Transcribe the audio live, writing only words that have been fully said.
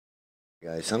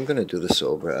Guys, I'm gonna do this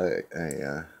over.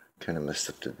 I kind of messed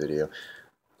up the video.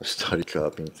 I started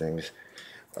dropping things.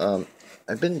 Um,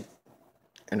 I've been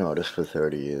an artist for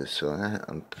 30 years, so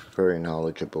I'm very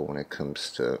knowledgeable when it comes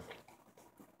to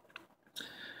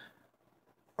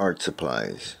art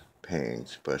supplies,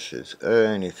 paints, brushes,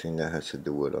 anything that has to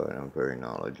do with art. I'm very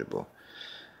knowledgeable.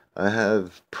 I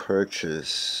have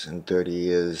purchased in 30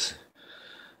 years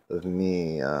of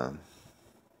me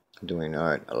doing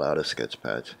art a lot of sketch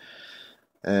pads,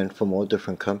 and from all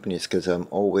different companies because I'm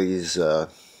always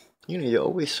you're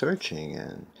always searching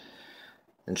and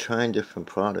trying different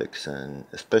products, and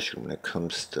especially when it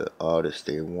comes to artists,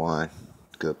 they want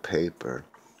good paper,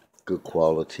 good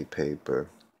quality paper,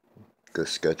 good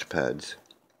sketch pads.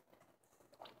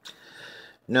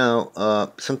 Now,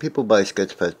 some people buy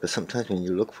sketch pads, but sometimes when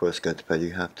you look for a sketch pad,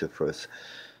 you have to first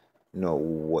know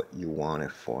what you want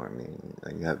it for. I mean,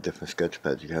 you have different sketch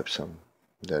pads. You have some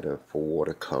that are for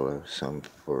watercolor, some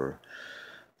for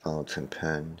fountain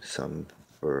pen, some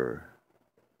for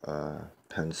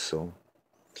pencil.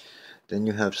 Then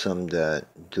you have some that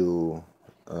do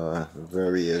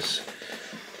various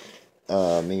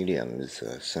mediums.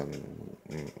 Some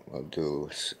will do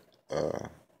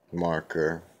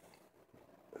marker,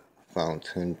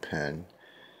 fountain pen,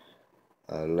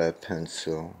 lead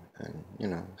pencil,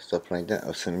 and stuff like that.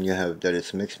 Or some you have that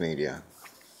it's mixed media.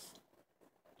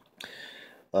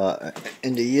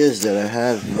 In the years that I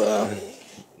have,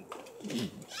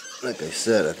 like I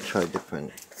said, I've tried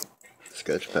different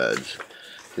sketch pads.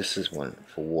 This is one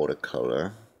for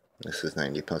watercolor. This is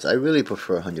 90 pounds. I really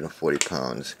prefer 140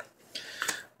 pounds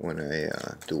when I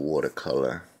do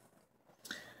watercolor.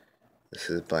 This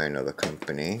is by another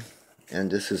company. And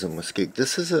this is a Mesquite.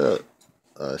 This is a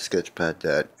sketch pad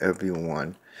that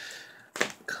everyone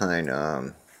kind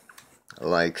of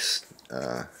likes.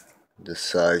 The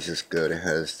size is good. It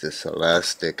has this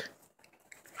elastic.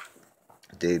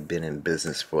 They've been in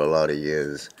business for a lot of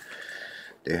years.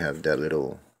 They have that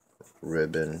little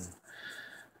ribbon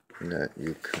that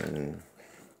you can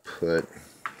put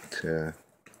to,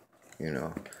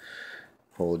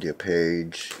 hold your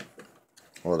page,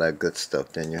 all that good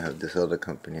stuff. Then you have this other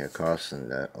company at Carson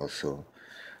that also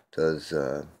does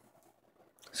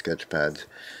sketch pads.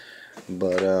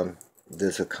 But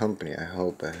there's a company, I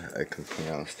hope I can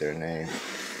pronounce their name.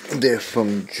 They're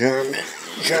from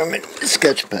German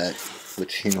sketch pad,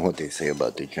 which you know what they say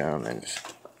about the Germans.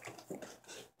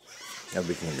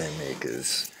 Everything they make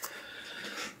is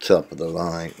top of the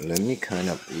line. Let me kind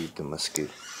of eat the Mesquite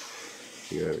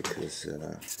here because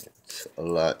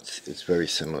it's very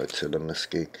similar to the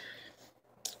Mesquite.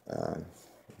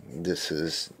 This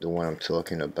is the one I'm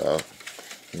talking about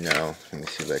now. Let me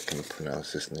see if I can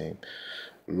pronounce this name.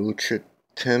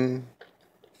 Leuchtturm.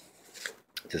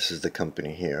 This is the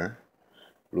company here.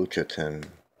 Leuchtturm.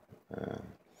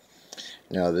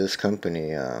 Now this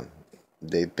company,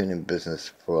 they've been in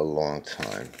business for a long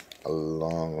time. A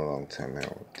long time. I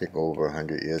think over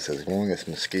 100 years. As long as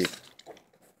Mesquite.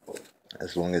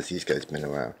 As long as these guys been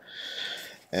around.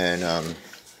 And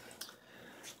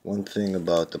one thing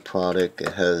about the product,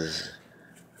 it has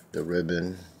the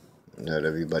ribbon that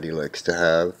everybody likes to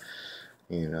have,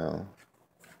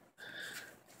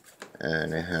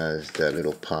 and it has that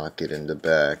little pocket in the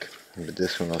back. But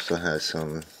this one also has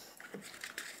some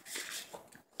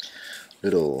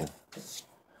little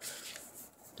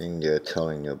thing there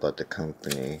telling you about the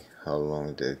company, how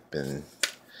long they've been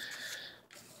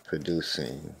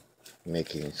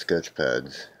making sketch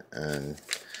pads, and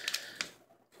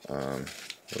a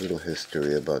little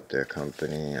history about their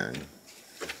company, and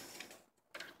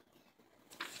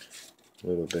a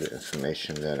little bit of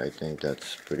information that I think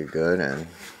that's pretty good. And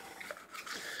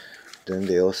then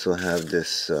they also have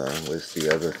this, what's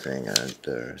the other thing,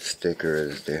 the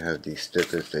stickers. They have these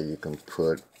stickers that you can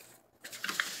put,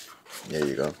 there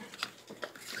you go.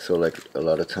 So like a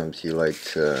lot of times you like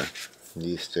to,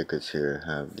 these stickers here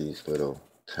have these little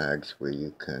tags where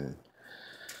you can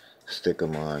stick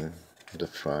them on the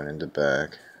front and the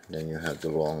back. Then you have the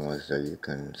long ones that you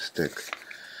can stick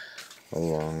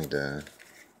along the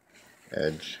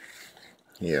edge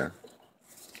here.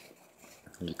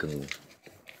 You can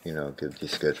give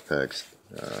these sketch packs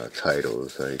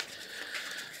titles, like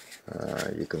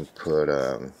you can put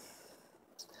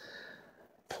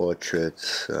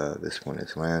portraits. This one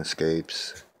is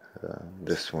landscapes.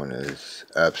 This one is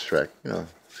abstract,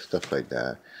 stuff like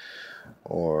that,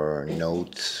 or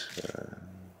notes,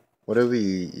 whatever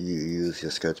you use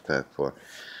your sketch pad for.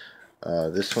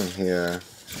 This one here,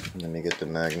 let me get the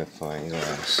magnifying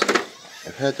glass.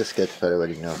 I've had the sketch pad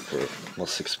already now for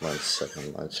almost 6 months,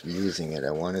 7 months using it. I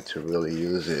wanted to really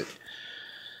use it.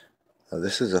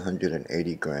 This is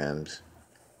 180 grams.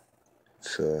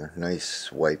 It's a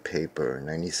nice white paper,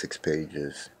 96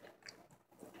 pages.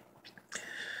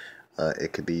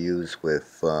 It could be used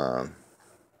with a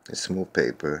smooth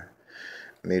paper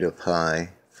made of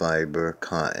high fiber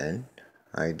cotton.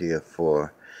 Idea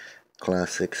for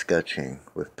classic sketching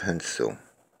with pencil.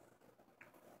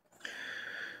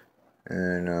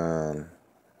 And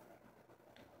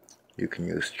you can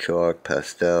use chalk,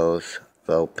 pastels,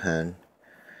 felt pen,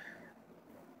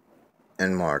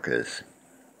 and markers.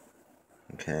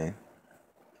 Okay.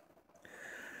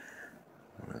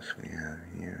 What else we have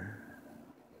here?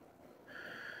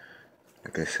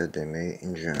 Like I said, they made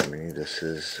in Germany. This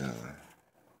is let's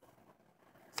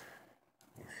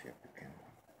see if we can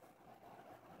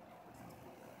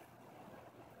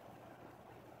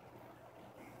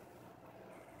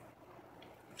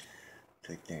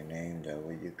take their name. That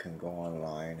way you can go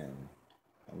online, and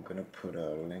I'm gonna put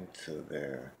a link to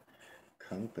their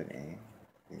company.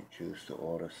 You choose to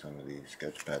order some of these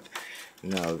sketch pads.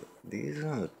 Now these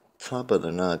are top of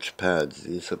the notch pads.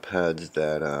 These are pads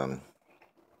that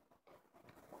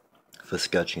for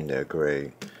sketching they're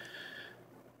great.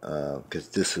 Because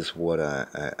this is what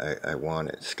I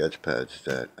wanted, sketch pads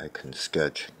that I can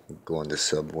sketch, go on the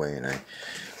subway, and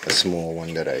a small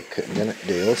one that I could. Then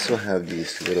they also have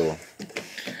these little,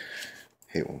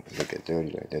 hey, look at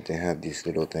dirty like that. They have these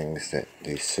little things that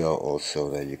they sell also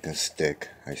that you can stick.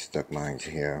 I stuck mine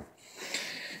here.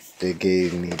 They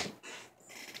gave me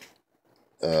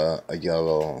a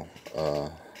yellow,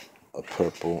 a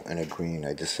purple, and a green.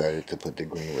 I decided to put the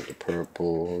green with the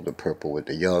purple with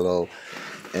the yellow,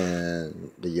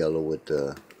 and the yellow with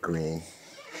the green.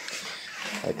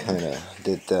 I kind of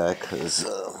did that because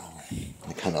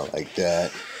I kind of like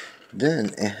that.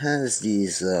 Then it has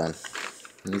these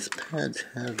pads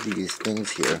have these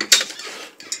things here.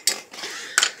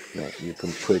 You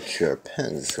can put your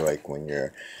pens, like when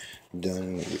you're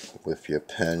done with your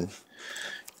pen,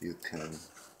 you can,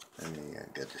 let me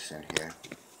get this in here.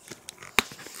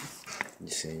 You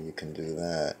see, you can do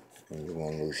that, and you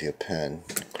won't lose your pen.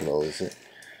 Close it,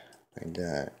 like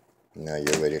that. Now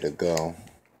you're ready to go.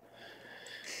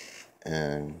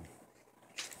 And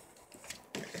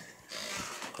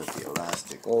put the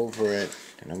elastic over it,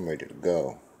 and I'm ready to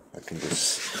go. I can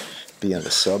just be on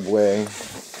the subway,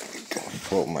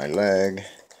 fold my leg,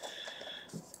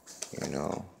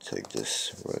 take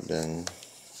this ribbon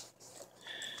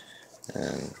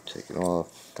and take it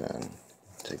off, and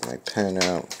take my pen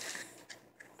out,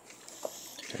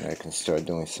 and I can start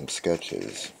doing some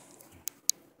sketches.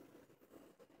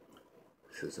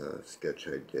 This is a sketch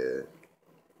I did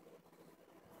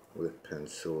with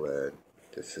pencil lead.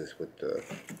 This is with the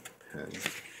pen.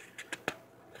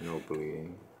 No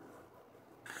bleeding.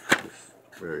 Just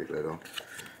very little.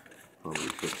 Probably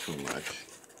put too much.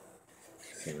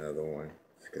 It's another one.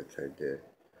 Sketch I did.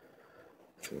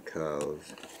 Some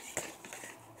cows.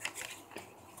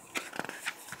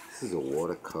 This is a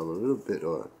watercolor. A little bit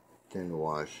of thin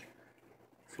wash.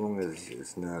 As long as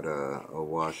it's not a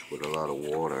wash with a lot of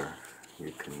water,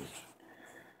 you can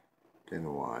thin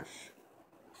wash.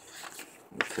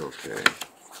 It's okay.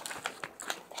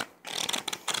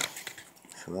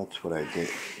 So that's what I did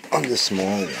on the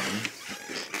small one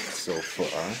so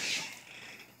far.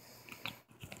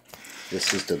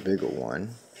 This is the bigger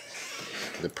one,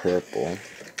 the purple.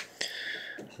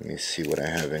 Let me see what I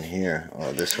have in here.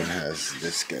 Oh, this one has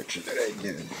this sketch that I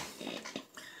did.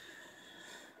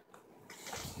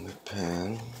 The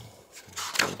pen.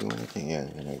 Did I do anything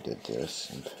yet? And I did this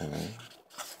in pen.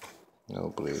 No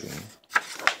bleeding.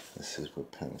 This is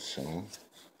with pencil.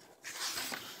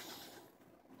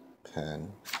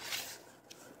 Pen.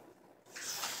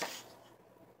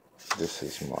 This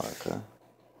is marker.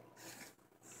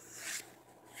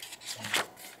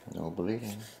 No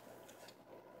bleeding.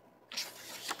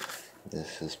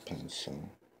 This is pencil.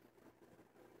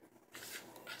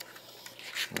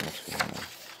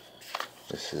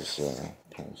 This is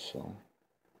pencil.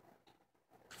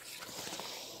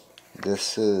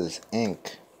 This is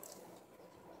ink.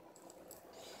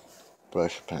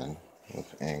 Brush pen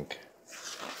with ink.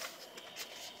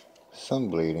 Some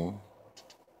bleeding.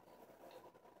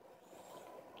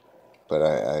 But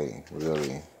I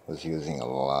really was using a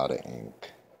lot of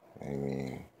ink. I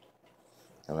mean,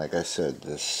 and like I said,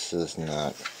 this is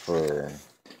not for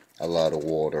a lot of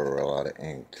water or a lot of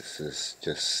ink. This is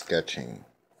just sketching.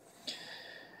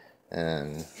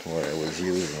 And what I was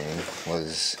using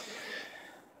was,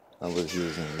 I was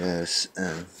using this,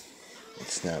 and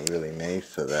it's not really made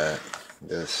for that.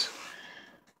 This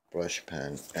brush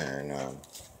pen, and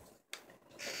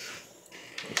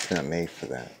it's not made for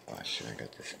that. Oh shit, I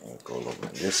got this ink all over.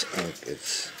 This ink,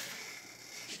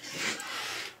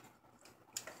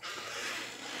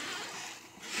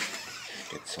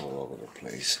 It's all over the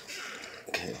place.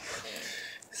 Okay,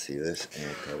 see this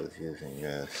ink? I was using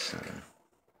this.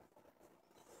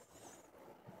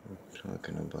 I'm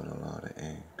talking about a lot of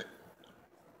ink.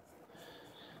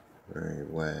 Very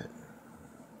wet.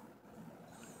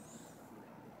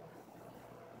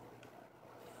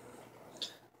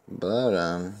 But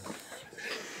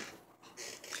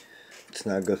it's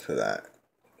not good for that.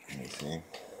 You see?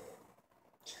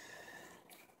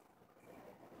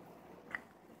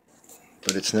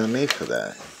 But it's not made for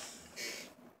that.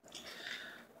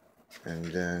 And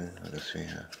then what else we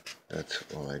have? That's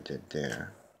all I did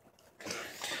there.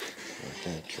 Let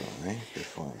that dry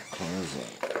before I close it.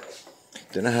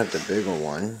 Then I have the bigger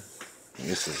one.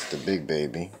 This is the big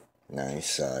baby. Nice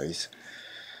size.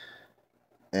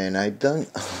 And I done.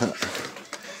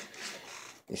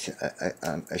 You see,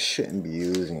 I shouldn't be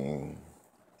using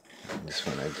this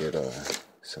one. I did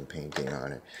some painting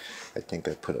on it. I think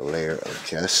I put a layer of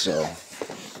gesso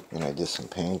and I did some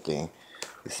painting.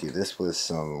 You see, this was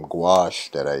some gouache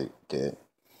that I did.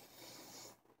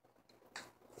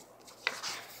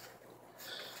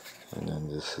 And then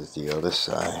this is the other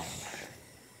side.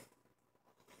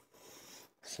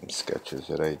 Some sketches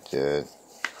that I did.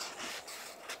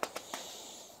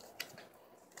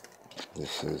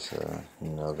 This is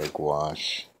another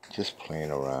gouache, just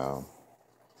playing around.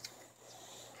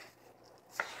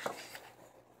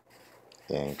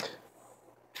 Ink.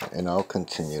 And I'll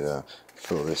continue to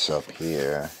fill this up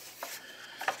here.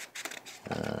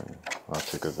 And I'll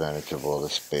take advantage of all the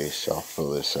space. I'll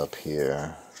fill this up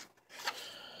here.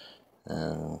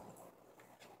 And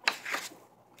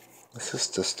this is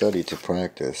to study, to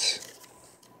practice.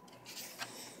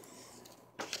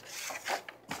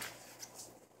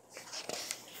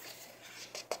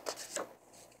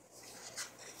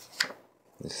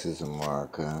 This is a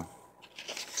marker,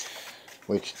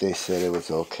 which they said it was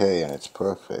okay and it's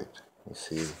perfect. You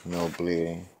see, no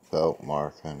bleeding, felt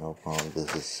marker, no problem.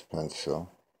 This is pencil.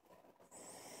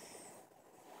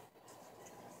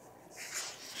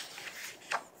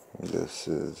 This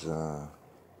is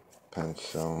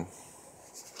pencil.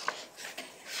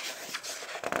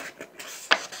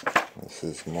 This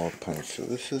is more pencil.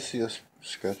 This is just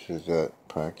sketches that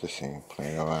practicing,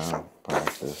 playing around,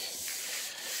 practice.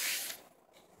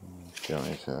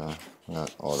 Feelings are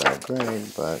not all that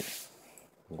great, but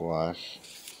gouache.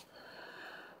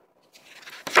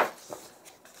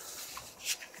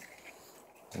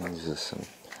 These are some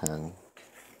pen.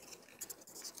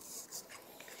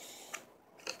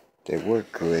 They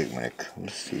work great when it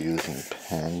comes to using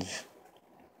pens.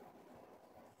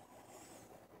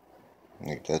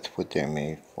 Like, that's what they're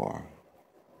made for.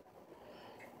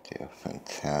 They're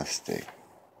fantastic.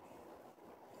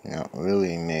 They're not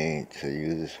really made to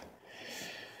use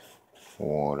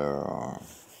water or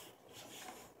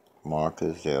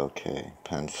markers. They're okay.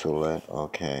 Pencilette,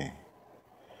 okay.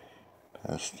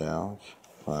 Pastels,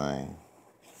 fine.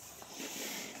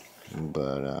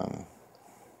 But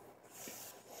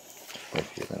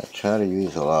if you're gonna try to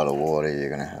use a lot of water, you're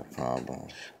gonna have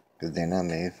problems. Because they're not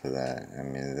made for that. I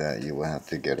mean, that you will have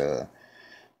to get a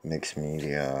mixed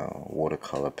media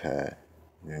watercolor pad.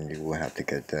 And you will have to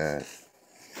get that.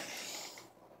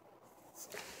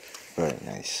 Very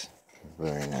nice.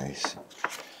 Very nice.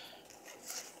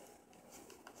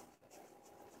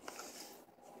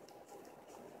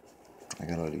 I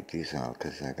gotta leave these out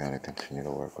because I gotta continue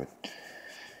to work with.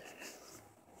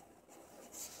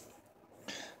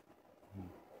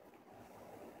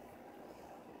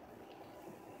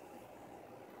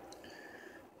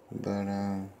 But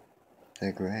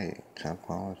they're great, top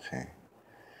quality.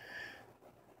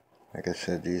 Like I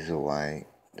said, these are white.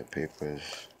 The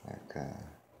paper's like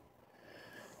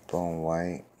bone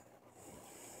white.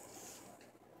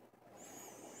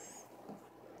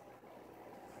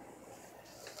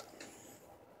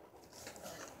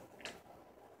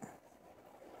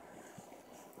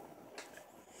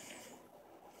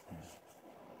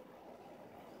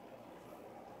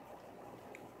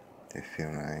 They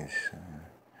feel nice.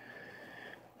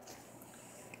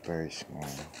 Very small.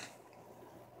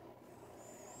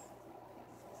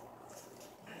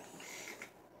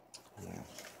 Yeah.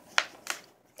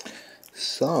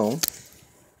 So,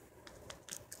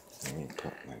 let me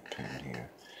put my pen here.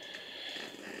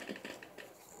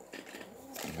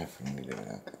 Let me do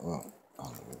that. Well,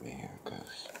 I'll leave it here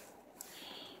because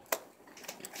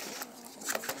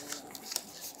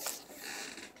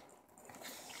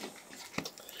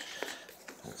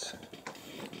that's it.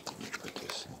 Let me put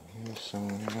this in here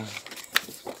somewhere.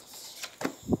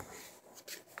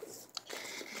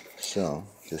 So,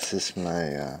 this is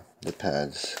my the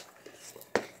pads.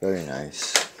 Very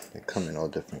nice. They come in all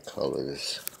different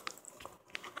colors.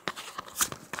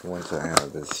 The ones I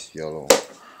have is yellow,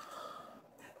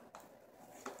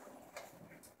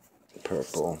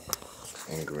 purple,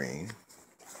 and green.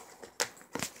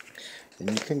 And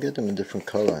you can get them in different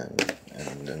color,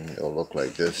 and then they'll look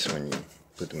like this when you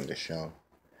put them in the show.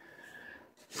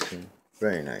 So,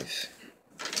 very nice.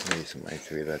 These are my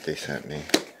 3 that they sent me,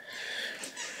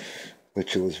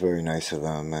 which it was very nice of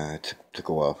them to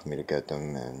go out for me to get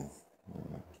them. And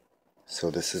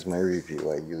so this is my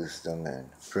review. I used them and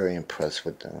very impressed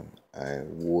with them. I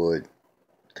would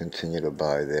continue to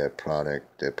buy their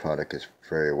product. Their product is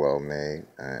very well made.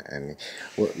 I mean,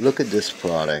 well, look at this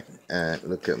product and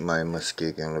look at my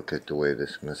muskeg and look at the way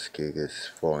this muskeg is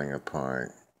falling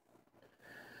apart.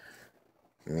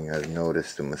 I mean, I've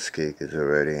noticed the muskeg is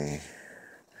already,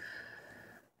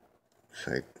 it's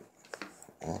like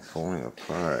all falling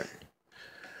apart.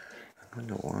 I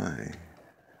wonder why.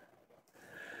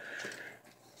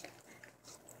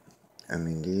 I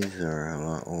mean, these are a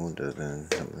lot older than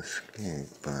the muskeg,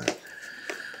 but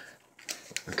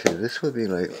okay, this would be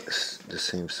like the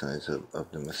same size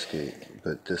of the muskeg,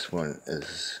 but this one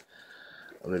is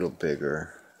a little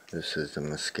bigger. This is the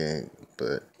muskeg,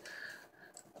 but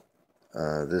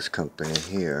this company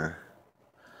here,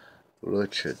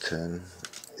 Leuchtturm,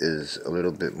 is a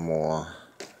little bit more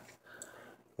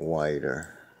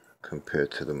wider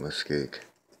compared to the muskeg.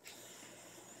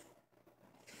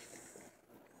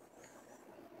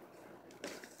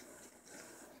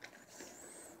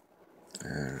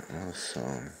 And also,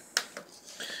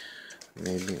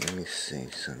 maybe let me see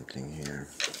something here.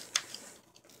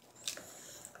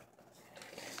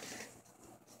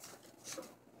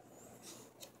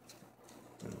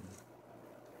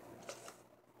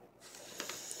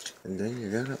 And then you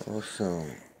gotta also,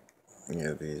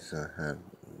 these have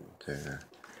their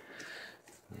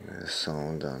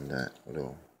sewn on that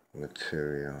little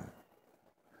material.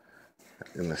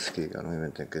 The muskeg, I don't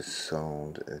even think it's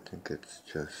sewn. I think it's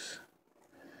just,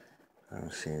 I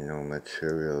don't see no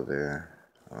material there.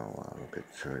 Oh wow, look,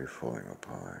 it's already falling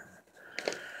apart.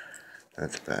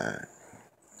 That's bad.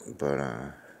 But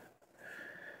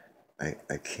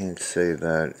I can't say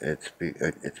that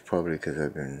it's probably because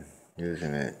I've been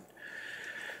using it.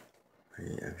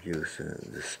 I've used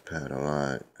this pad a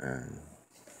lot and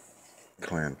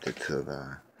clamped it to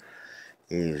the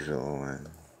easel and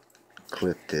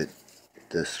clipped it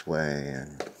this way,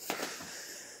 and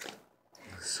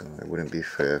so it wouldn't be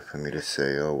fair for me to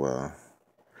say, oh well,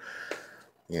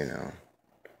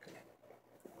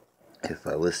 if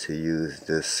I was to use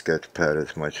this sketch pad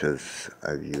as much as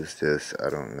I've used this,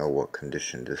 I don't know what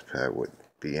condition this pad would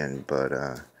be in, but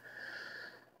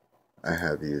I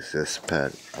have used this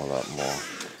pad a lot more.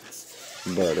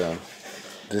 But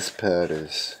this pad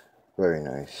is very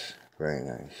nice, very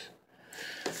nice.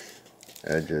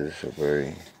 Edges are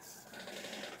very,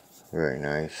 very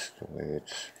nice, the way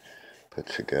it's put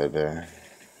together.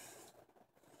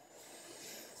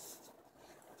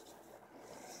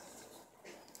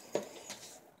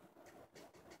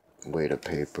 Weight of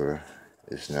paper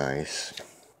is nice.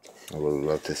 I would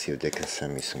love to see if they can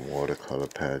send me some watercolor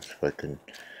pads, if I can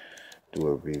do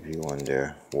a review on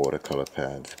their watercolor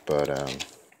pads. But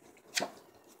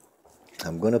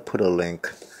I'm gonna put a link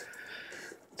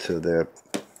to their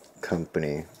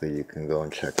company so you can go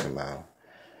and check them out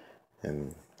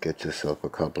and get yourself a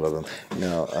couple of them.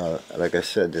 Now, like I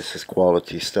said, this is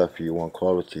quality stuff. If you want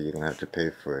quality, you're gonna have to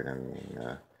pay for it. I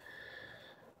mean,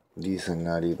 these are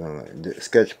not even like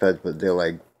sketch pads, but they're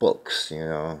like books,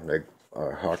 like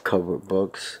hardcover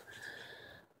books.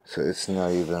 So it's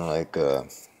not even like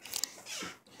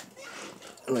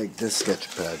this sketch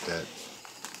pad that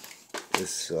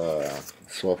is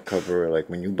soft cover. Like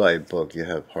when you buy a book, you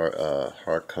have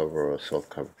hardcover or soft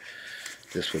cover.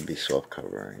 This would be soft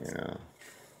cover,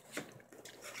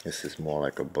 This is more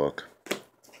like a book.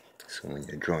 So when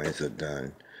your drawings are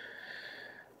done,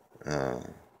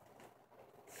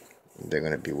 they're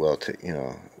gonna be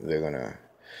they're gonna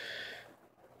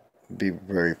be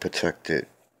very protected,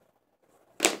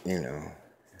 in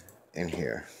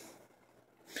here.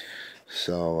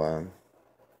 So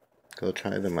go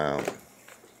try them out.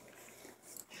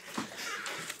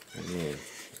 Let me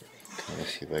kind of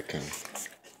see if I can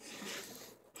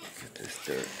get this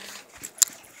dirt.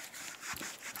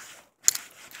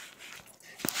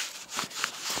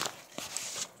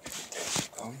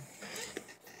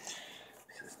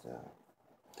 This is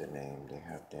the name. They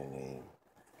have their name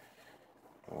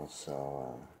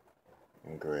also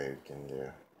engraved in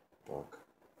their book.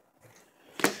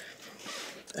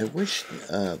 I wish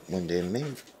when they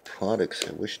made products,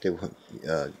 I wish they would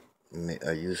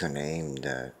use a name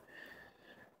that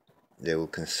they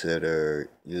would consider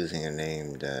using a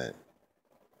name that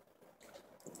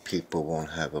people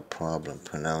won't have a problem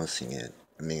pronouncing it.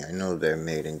 I mean, I know they're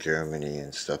made in Germany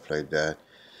and stuff like that,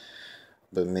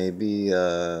 but maybe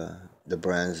the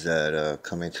brands that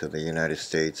come into the United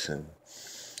States, and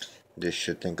they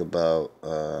should think about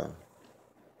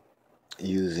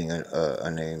using a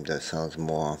name that sounds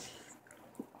more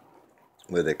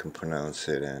where they can pronounce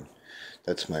it, and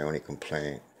that's my only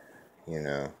complaint, you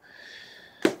know.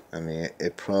 I mean,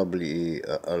 it probably,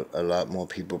 a lot more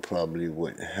people probably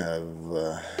would have,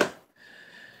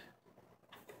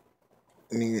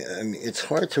 it's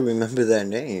hard to remember that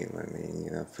name. I mean,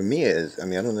 you know, for me it is. I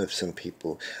mean, I don't know if some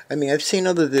people, I mean, I've seen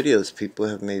other videos. People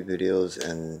have made videos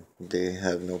and they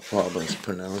have no problems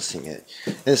pronouncing it.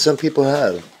 And some people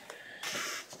have.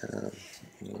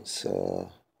 It's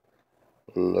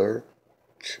Leuchtturm.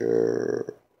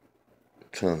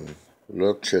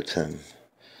 Leuchtturm.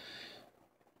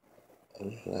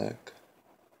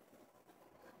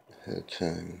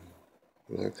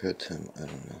 Leuchtturm. I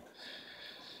don't know.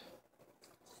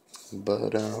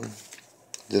 But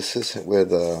this is where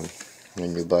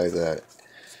when you buy the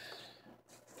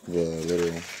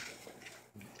little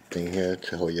thing here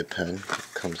to hold your pen,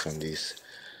 it comes on these,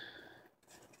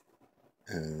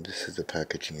 and this is the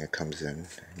packaging it comes in.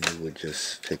 You would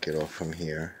just take it off from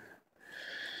here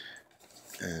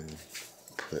and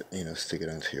put, stick it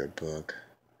onto your book.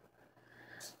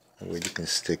 That way you can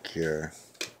stick your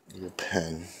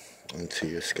pen onto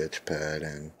your sketch pad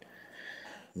and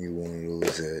you won't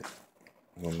lose it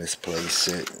or misplace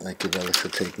it. Like if I was to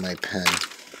take my pen,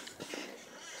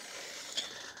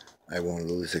 I won't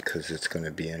lose it because it's going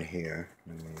to be in here.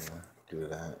 Let me do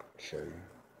that, show you.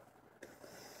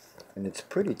 And it's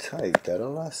pretty tight. That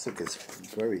elastic is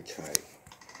very tight.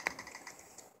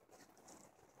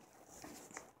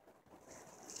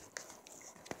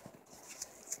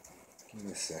 Give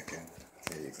me a second.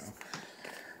 There you go.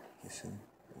 You see?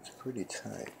 It's pretty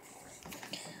tight.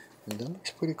 And that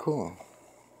looks pretty cool.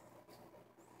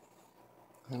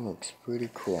 That looks pretty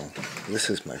cool. This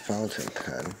is my fountain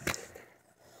pen.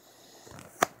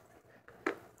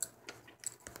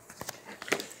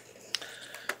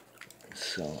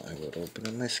 So I would open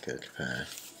up my sketch pad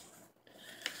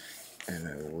and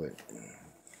I would,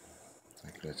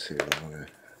 like, let's see if I want to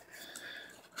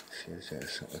see if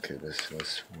there's some, okay, let's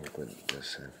work with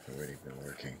this. I've already been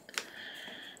working.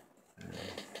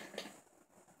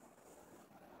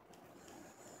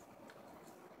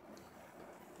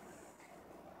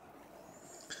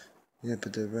 Yeah,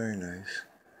 but they're very nice.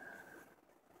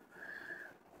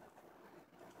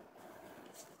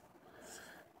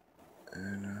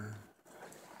 And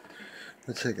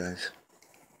that's it, guys.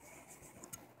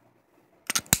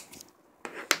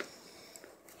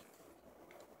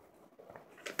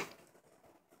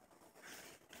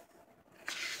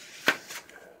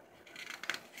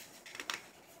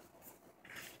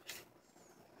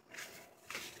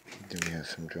 Then we have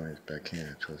some joints back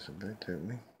here towards the back, didn't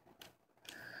we?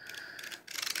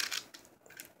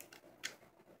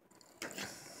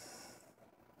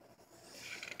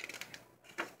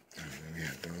 And then we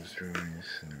have those joints,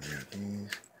 and then we have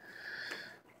these.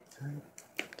 Okay.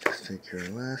 Just take your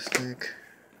elastic,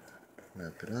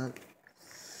 wrap it up,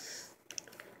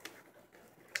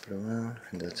 put it around,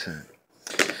 and that's it.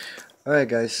 Alright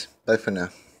guys, bye for now.